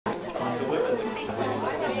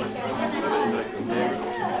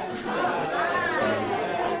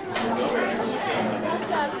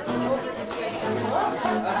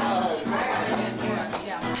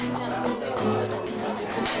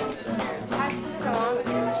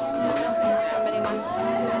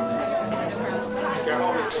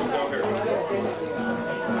Just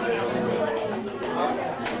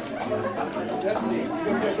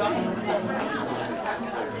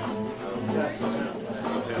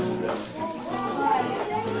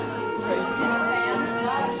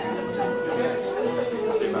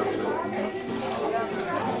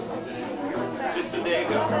a day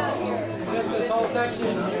ago. Just this whole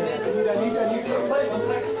section. I need to play 1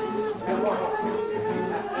 second.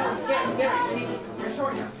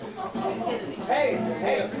 Hey,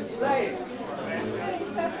 stay.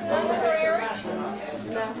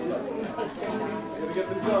 Gotta get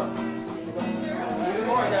this done. Good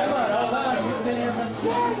morning, guys. Hold on. You've been here since.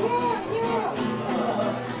 Give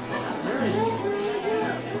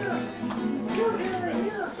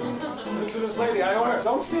it to this lady. I owe her.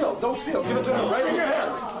 Don't steal. Don't steal. Give it to her. Right in your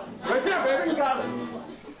hand. Right there, baby. You got it.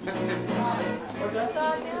 What's that?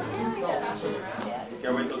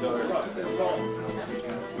 Yeah, wait till the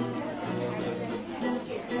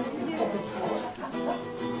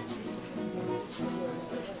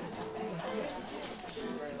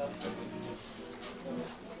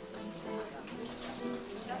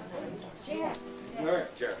Chair. All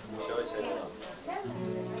right, Chair. Shelley said no.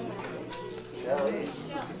 Shelley.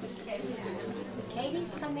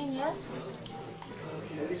 Katie's coming, yes?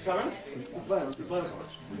 Katie's coming? What's the plan?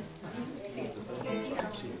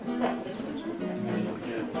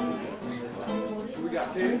 Who we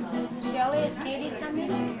got, Katie? Shelley, is Katie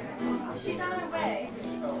coming? She's on her way.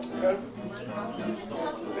 Good.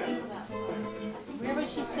 Where will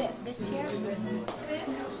she sit? This chair?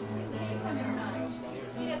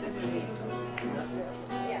 He doesn't see me.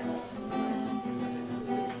 Yeah.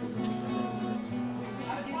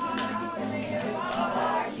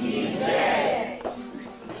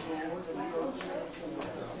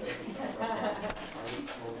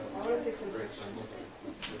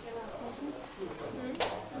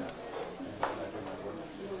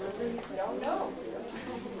 Don't know.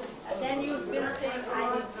 And then you've been saying I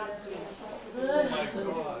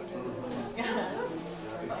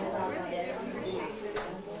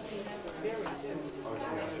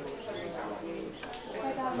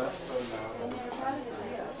you remember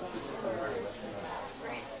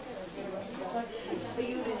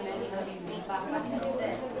Papa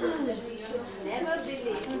said that we should never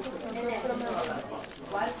believe in everything.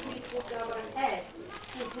 Once we put our head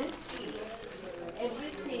to this field,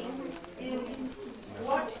 everything is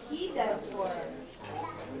what he does for us.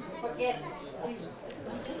 Forget it.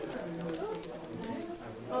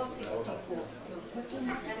 No 64.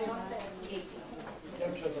 And no 80.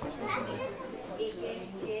 88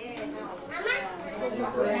 now.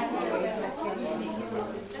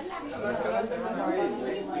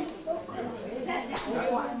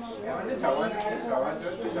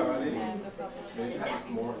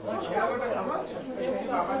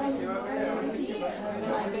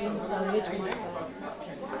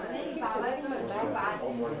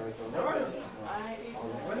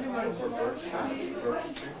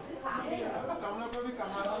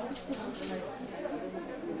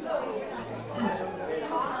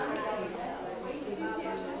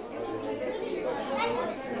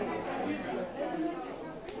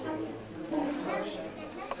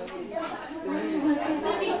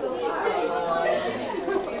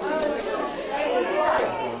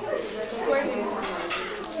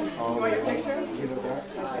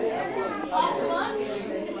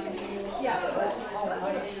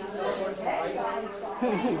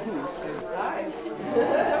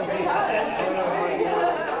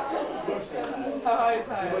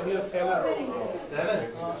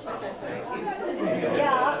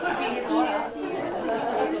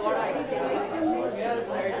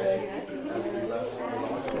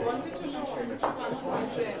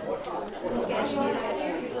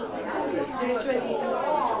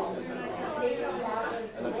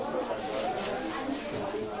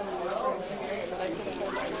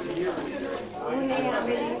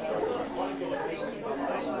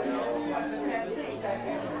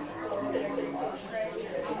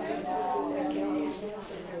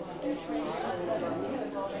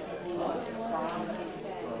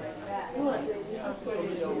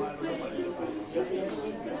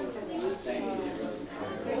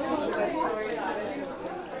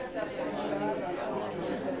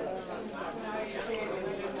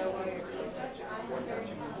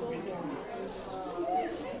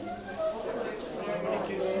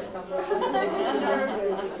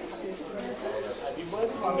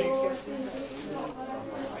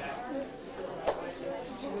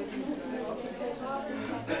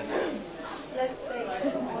 Let's face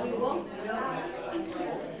it, we won't know.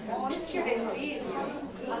 This shouldn't be easy.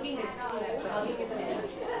 Hugging is hugging is an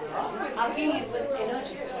energy. Hugging is with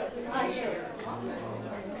energy. I sure.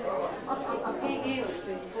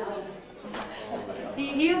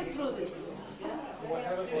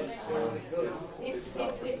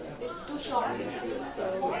 short. So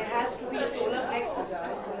there has to be solar plexus to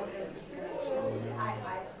solar plexus connection.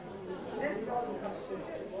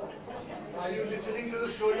 Are you listening to the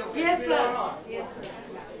story of Yes, Kashmir or sir. not? Yes, sir.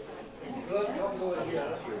 Girl, come over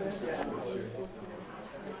here.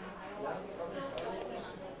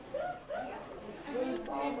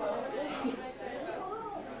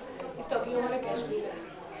 He's talking about a Kashmir.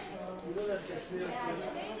 You know that Kashmir is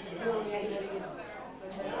No, we are hearing it.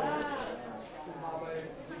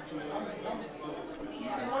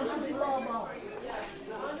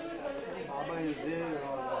 Baba is there and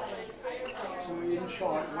all that. So in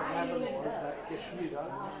short, what happened was that Kashmir,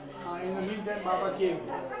 in the meantime Baba came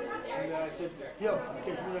here. And I said, here,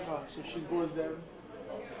 Kashmir come. So she goes there,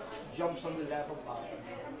 jumps on the lap of Baba.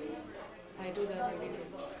 I do that every day.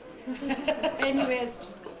 Anyways.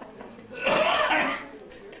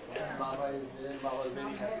 And Baba is there, Baba is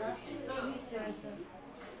very happy to see you.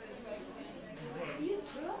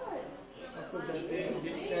 After that,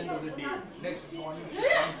 the end of the day, next morning she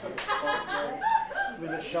comes up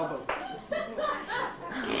with a shovel.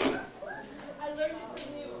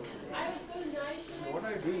 What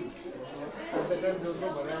I do, at the time there was no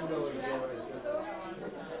veranda over there.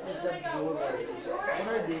 Just that door right. What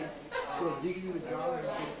I did, she was digging the ground and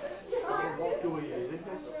I walked over here, isn't it?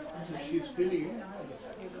 So she's filling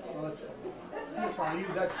earth. Yes, are you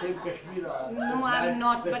that same Kashmir? No, I'm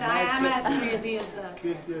not, but I am as crazy as that.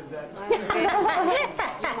 Crazy as that. I am very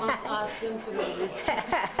You must ask them to do this.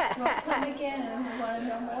 Come again and we want to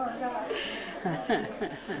know more about it.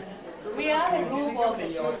 We are a group of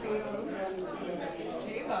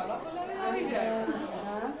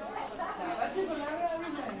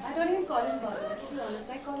I don't even call him Baba, to be honest.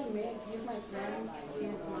 I call him Meher. He's my friend.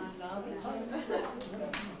 He's my love. He's my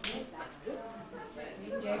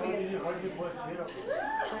Jai How did you first hear of it?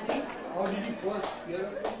 How did you first hear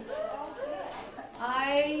of it?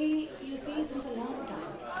 you see, since a long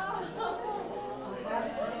time,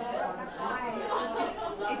 I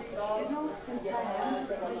have it's since I am in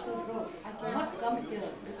the spiritual growth, I cannot come here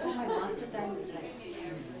before my master time is right.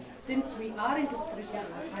 Since we are into spiritual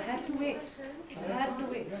growth, I had to wait.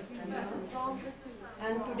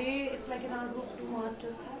 And today, it's like in our group, 2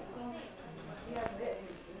 masters have come.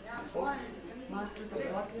 Masters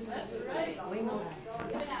have got with us, going out.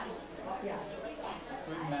 Yeah.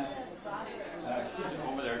 Good man. She's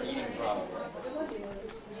over there eating probably.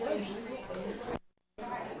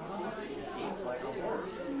 Eats like a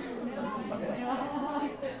horse.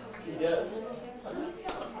 She does.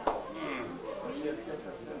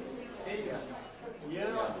 Yeah.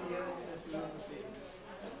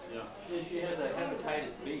 She has a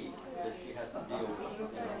hepatitis B that she has to deal with.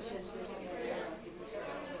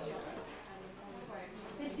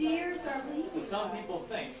 The deers are leaving. So some people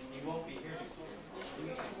think he won't be here next year.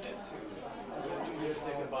 You think that too. So when you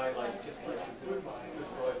say goodbye, like just like his good boy.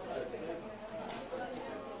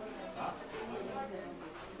 Huh?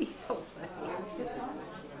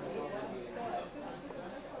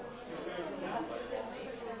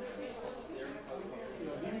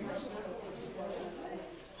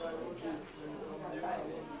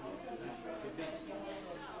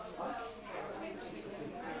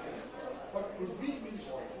 What could be means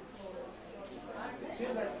what? Say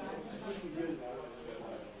that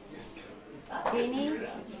Jeannie?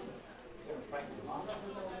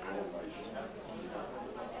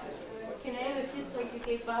 Can I have a kiss like you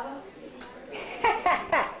gave Baba?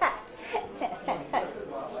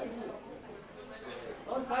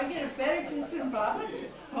 Oh, so I get a better kiss than Baba?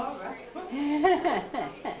 All right.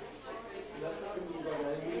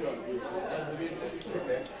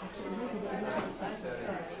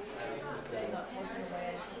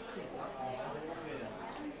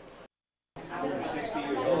 Over 60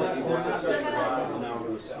 years old, he wants to start the bottom, and now we're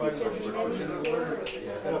going to sell.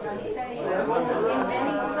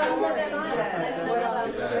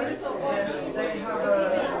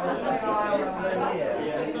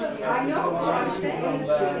 I know, so I'm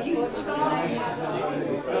saying, you saw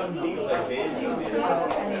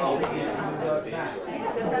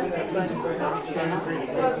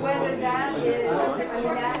but whether that is,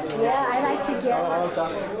 Yeah, I like to get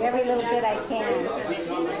every little bit I can.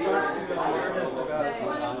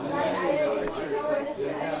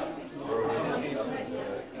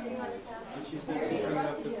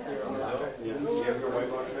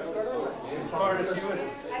 As far as she was,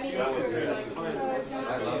 I love it.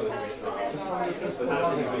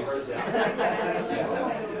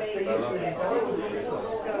 so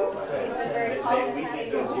it's a very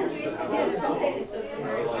complicated movie. Yeah, it's a very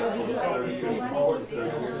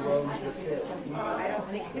I don't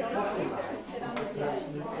think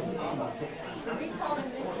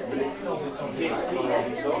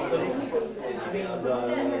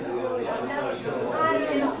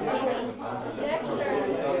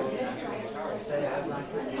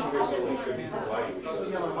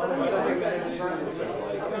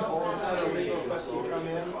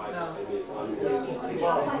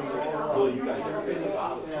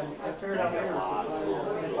I figured out later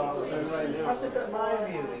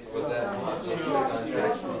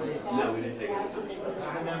No, we didn't take it.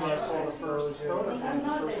 and then when I saw the first photo, the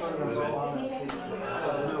first photo was all on it.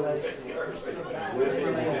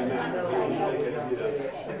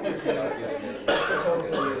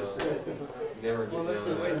 Never Well, let's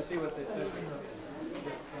wait and see what they say.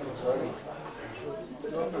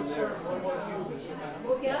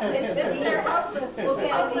 We'll get they're hopeless. We'll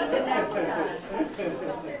get a decent next time.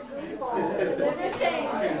 Never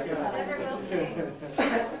change. Never will change.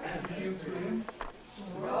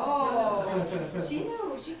 Oh, she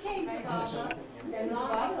knew. She came to Papa. And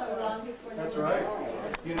long before That's right.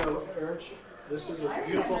 You know, Eruch, this is a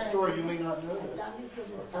beautiful story. You may not know this.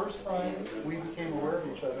 The first time we became aware of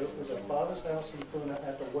each other was at Baba's house in Pune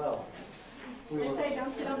at the well. They say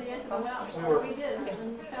don't sit on the edge of the well. We did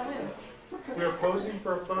and fell in. We were posing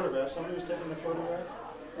for a photograph. Somebody was taking a photograph,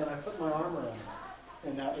 and I put my arm around it,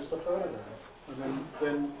 and that was the photograph. And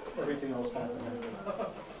then everything else happened.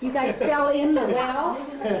 You guys fell in the well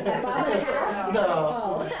at Baba's house? No.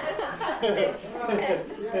 Oh.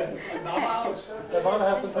 At Baba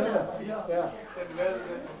house in Pune. Yeah.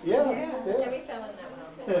 Yeah. We fell in that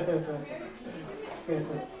well.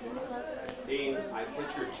 Dean, I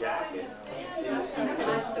put your jacket in the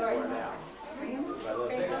suitcase for now. I love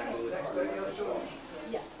that.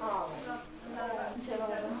 Yeah.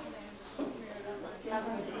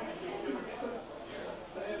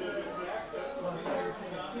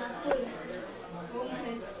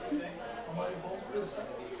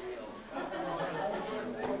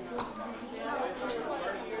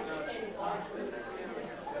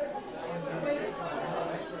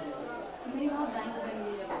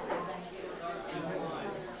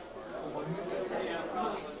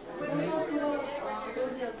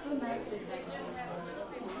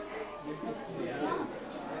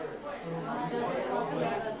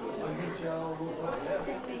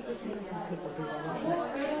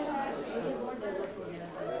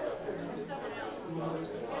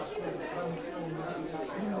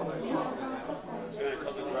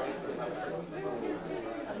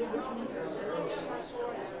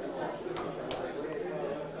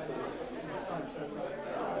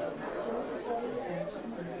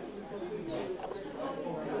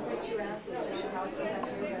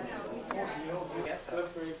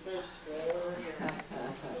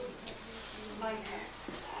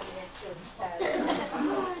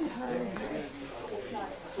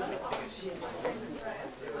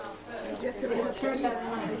 Yes, it turned up.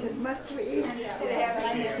 I said, must we eat?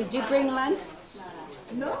 Did you bring lunch?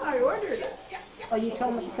 No, I ordered it. Oh, you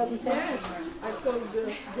told me to cook and say? Yes, I told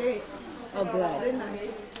the date. Oh, good. Then I said,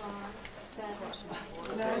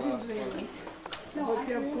 no, I didn't bring lunch. I hope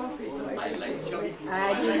you have coffee so I can.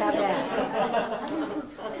 I do have that.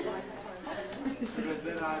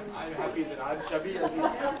 Then I'm happy that I'm chubby.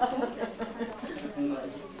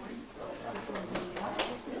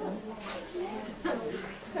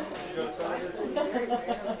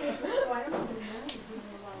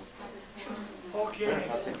 Okay.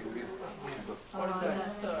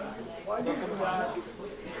 Why do you do that?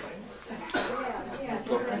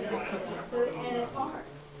 So, and it's hard.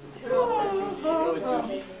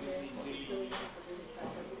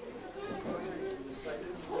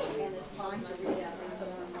 And it's fine to read out things that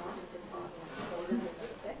are not.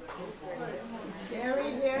 Jerry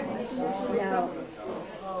here? No.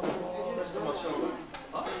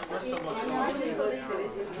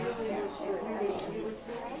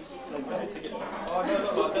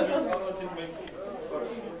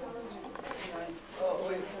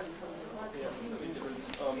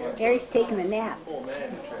 Gary's taking a nap. Oh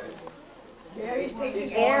man, Jerry's taking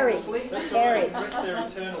Gary. Gary. rest there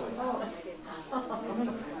eternally. There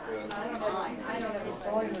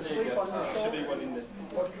you go. Should be one in this.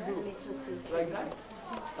 What do you do? Like that?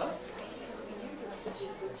 Huh?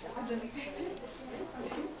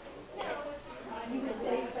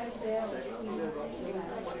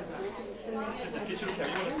 This is a digital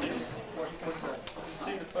camera. You want to see this? You can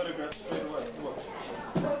see the photograph straight away. Watch.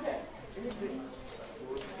 See?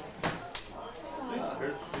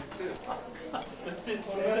 There's this too. That's it.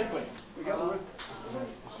 Automatically. We got one.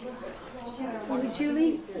 Oh,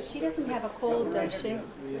 Julie, she doesn't have a cold, does she?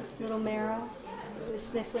 Little Marrow? The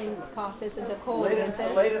sniffling cough isn't a cold, is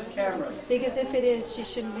it? Latest camera. Because if it is, she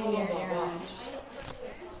shouldn't be near your lunch.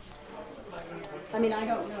 I mean, I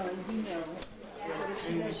don't know, and we know. But if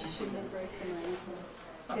she does, she shouldn't embrace him or anything.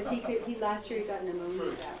 Because he last year he got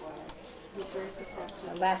pneumonia that way. He's very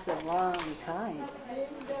susceptible. It lasted a long time.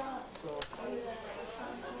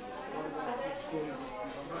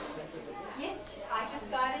 Yes, I just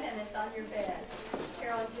got it and it's on your bed.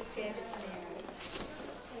 Carolyn just gave it to me.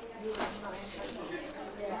 You were fine.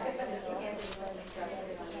 Yeah, she gave it to me.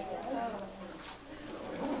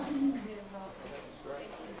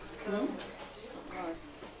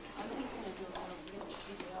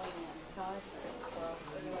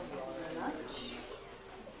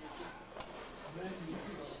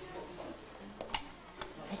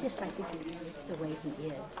 I just like to get Eruch the way he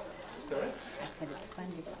is. Sorry? I said it's fun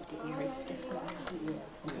to see the Eruch just the way he is.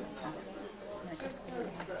 Not just the way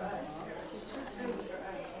he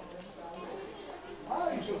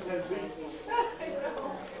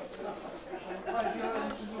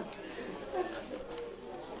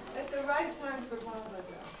At the right time for Mama.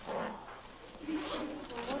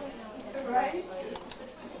 Right?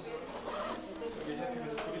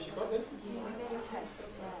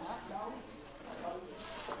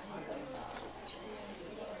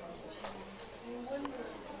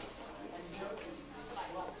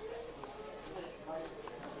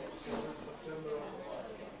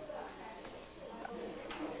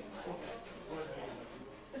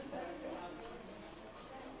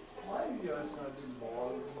 Why you guys not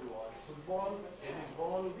involved in football, tennis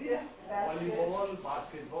ball, volleyball,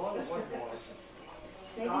 basketball, what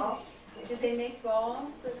ball? Did they make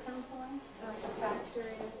balls at some point? The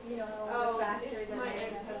factories, you don't know the factory It's that my made it?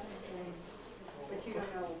 ex-husband's name. But you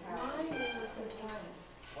don't know how. My name was Matthias.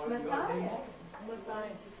 Matthias.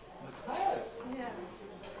 Matthias. Matthias. Yeah.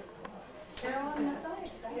 Carolyn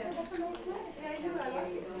Matthias. Actually, Yeah. that's a nice name. Yeah, I do. I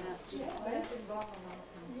like it. Just back in Buffalo.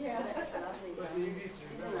 Yeah, that's lovely. But you need to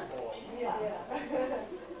know ball. Yeah.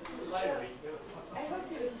 Lively. I hope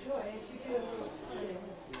you enjoy it. You get a little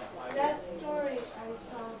that story I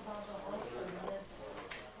saw Baba also, and it's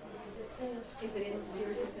in the Is it in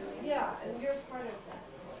yours? Is it in? yeah, and you're part of that.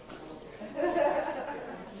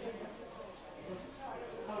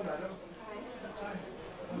 Oh, madam.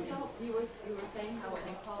 You were saying how when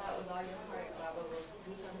they call out with all your heart, Baba will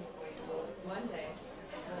do something for you. Well, this one day,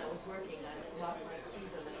 when I was working, I locked my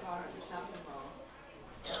keys in the car in the shopping mall.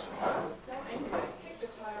 I was so angry. I kicked the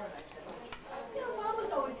tire and I said, you know,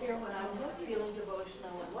 Baba's always here when I'm just feeling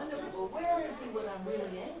devotional and wonderful. Well, where is he when I'm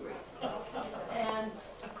really angry? And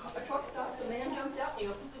a truck stops, a man jumps out and he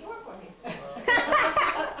opens the door for me.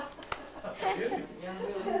 Yeah,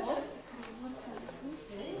 really.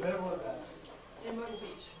 Where was that? In Myrtle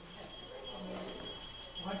Beach.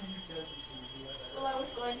 Why did you tell me to do that? Well, I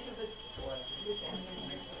was going to this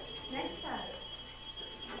Next time.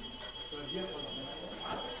 So here for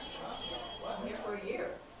I'm here for a year.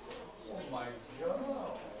 Oh my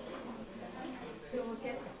God. So we'll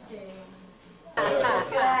get Jane.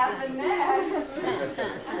 happen next.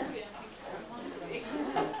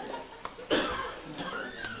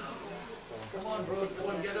 Come on, bros, come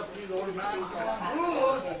on, get up, please, old man.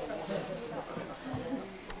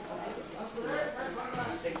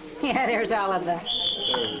 Yeah, there's all of the.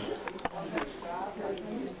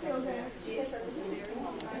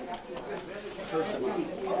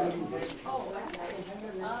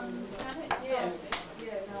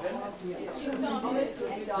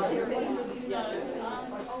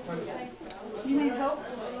 You need help?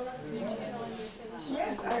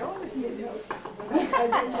 Yes, I always need help. I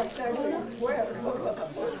didn't exactly where.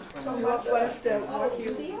 So what walk you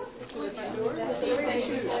to the front door? I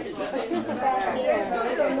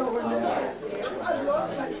don't know where they are. I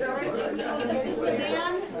lost myself. This is the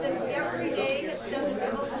man that every day has done the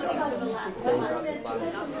devil's living for the last month.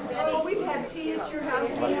 Oh, we've had tea at your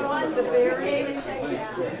house, we know the berries.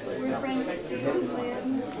 We're friends with Steve and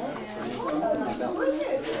Lynn.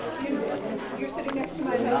 And you're sitting next to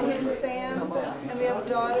my husband, Sam, and we have a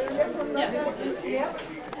daughter. Yep.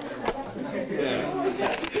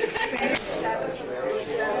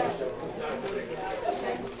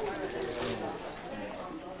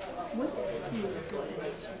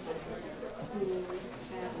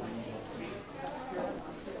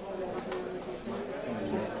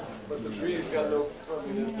 But the tree's got no, it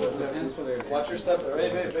doesn't have, watch your step there, hey,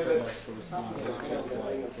 babe, babe, babe. Just like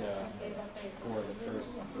for the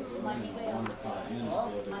first 1 to 5 minutes,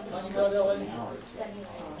 or an hour or two.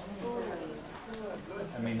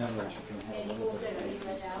 I mean, in other words, you can have a little bit of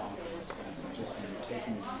response just when you're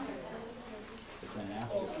taking the then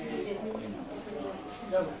after,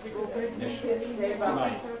 initially, you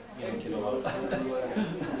might get a little,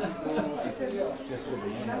 just with the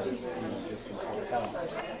end, just with hotel.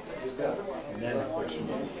 And then, of course, 30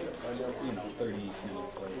 minutes later, 30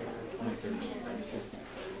 minutes, 36 minutes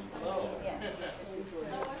later.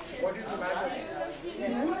 What is the matter?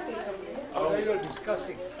 What are you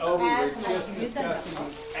discussing? Oh, we were just discussing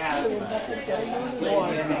asthma. I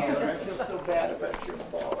feel so bad about your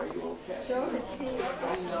ball. Are you okay? Show his teeth.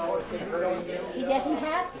 He doesn't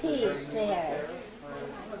have teeth there.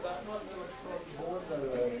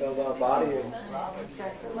 The body is.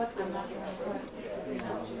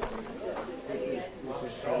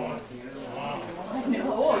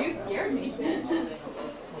 Oh, you scared me.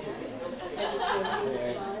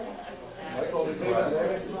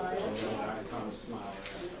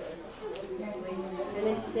 And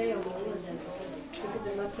then today I'm older than because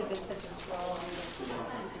it must have been such a strong.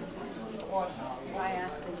 I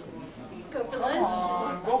asked him, go for lunch?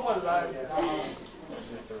 Go for lunch.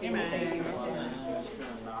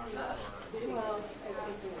 Well,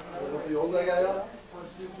 The old guy got up?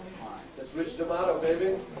 That's Rich D'Amato,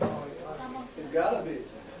 baby. He's gotta be.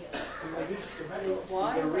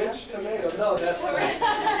 He's a rich tomato. No, that's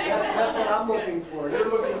what I'm looking for. You're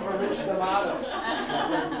looking for Rich D'Amato.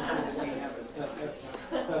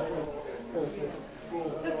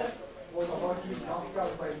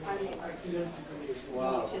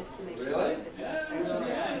 Wow. just to make sure. Really? That's what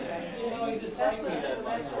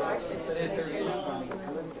I said, just to make sure.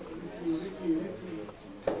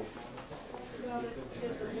 Well, this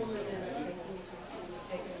woman that I'm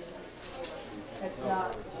taking, that's not,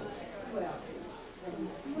 well.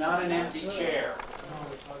 Not an empty chair.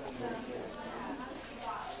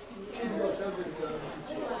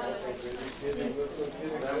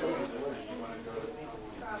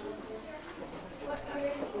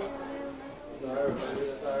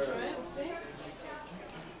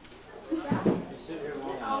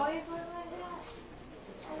 Always look like that.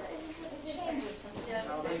 It changes from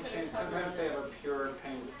No, they change. Sometimes they have a pure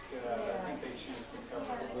paint. I think they change the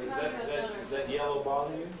color. Is that yellow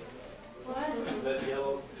bother you? What? Is that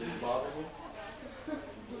yellow bother you?